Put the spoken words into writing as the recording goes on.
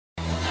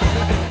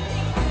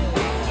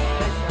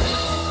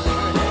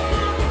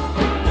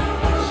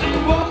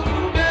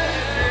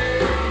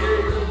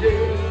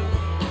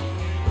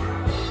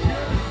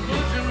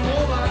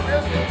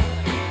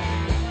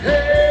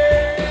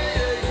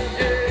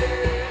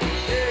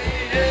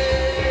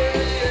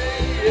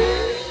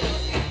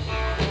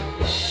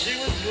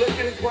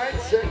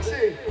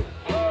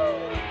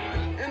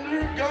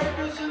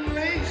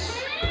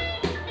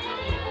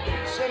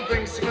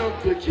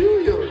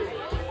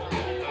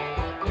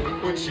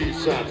she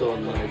sat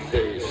on my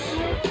face.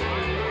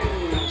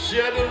 She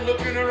had a look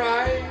in her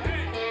eye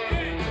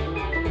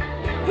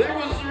that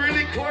was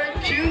really quite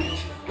cute.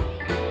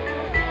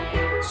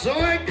 So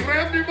I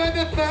grabbed her by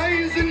the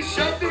thighs and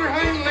shoved her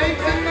hind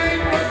legs in my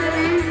rubber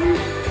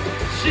boots.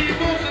 She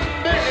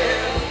wasn't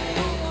bad.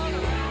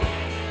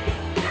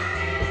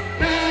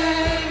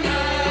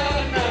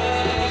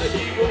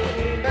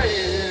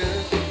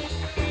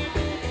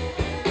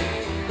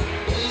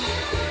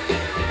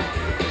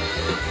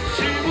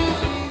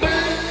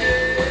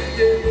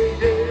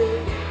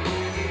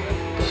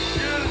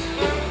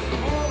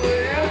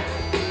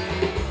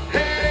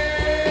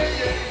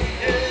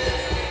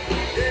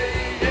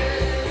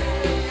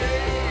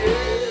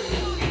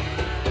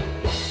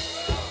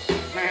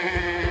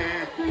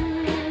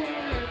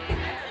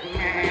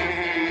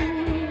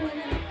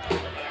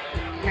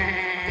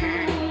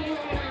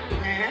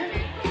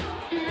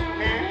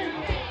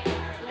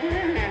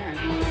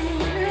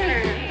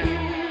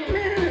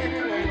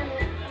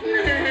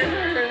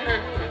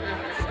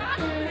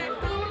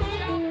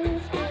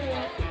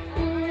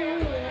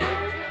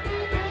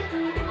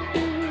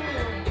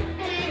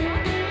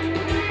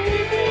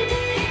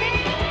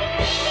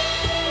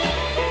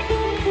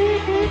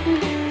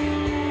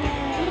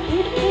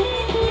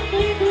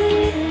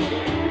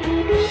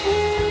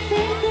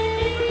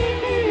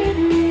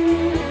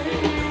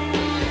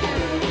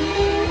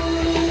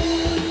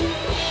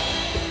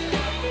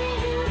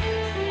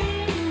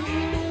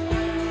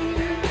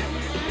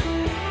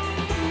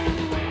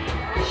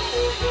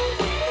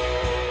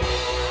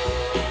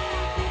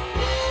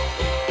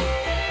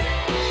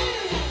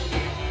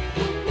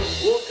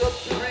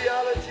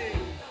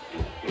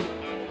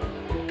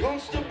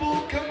 Constable,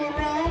 come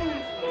around.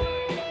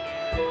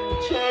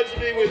 Charge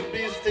me with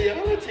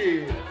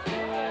bestiality.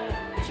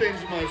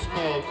 Change my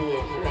smile to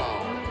a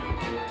frown.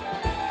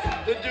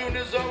 The dune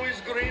is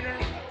always greener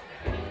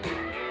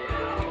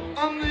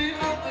on the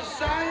other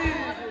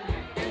side.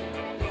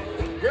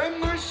 Grab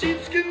my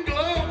sheepskin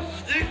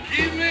gloves to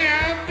keep me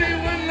happy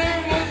when I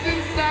was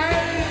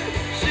inside.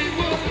 She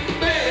wasn't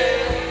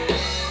bad.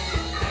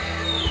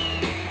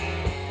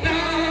 No,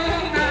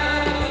 no,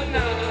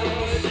 no,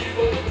 she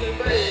wasn't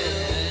bad.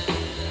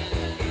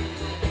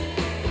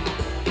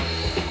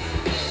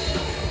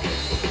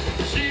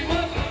 She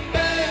wasn't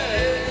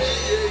bad,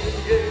 yeah,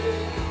 yeah.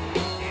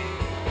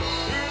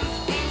 You're as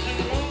good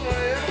as what I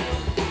am.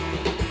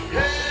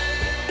 Hey,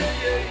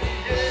 yeah,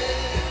 yeah, yeah,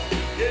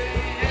 yeah,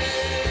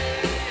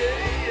 yeah,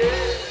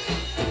 yeah.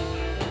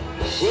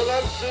 Well,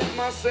 I've served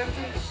my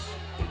sentence.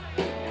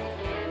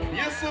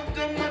 Yes, I've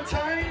done my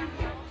time.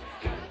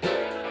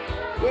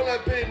 Well, I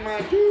paid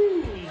my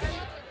dues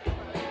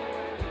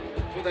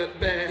for that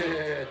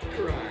bad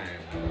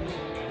crime.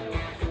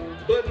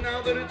 But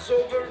now that it's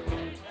over,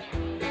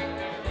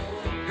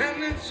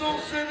 and it's all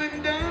said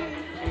and done,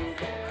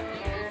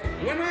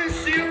 when I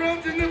see her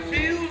out in the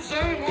fields,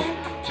 I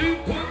want to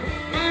put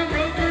my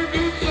rubber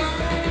boots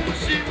on.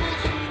 She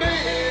wasn't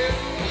bad.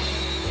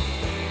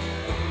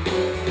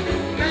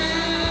 No,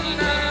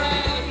 no,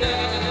 no,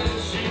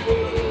 she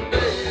wasn't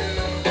bad.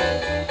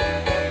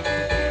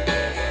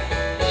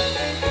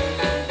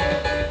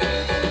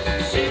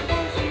 She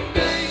wasn't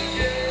bad,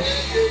 yeah,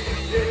 yeah,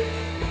 yeah.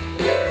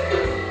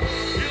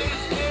 You're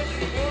as much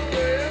as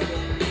forever.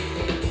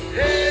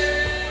 Hey.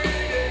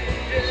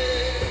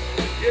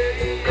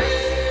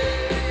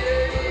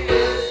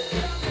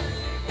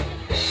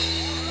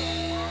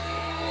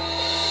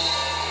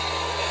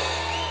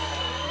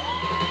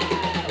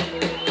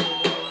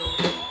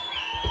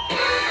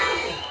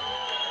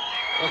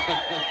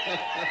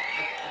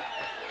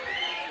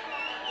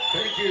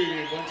 Thank you,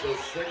 you bunch of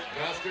sick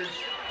bastards.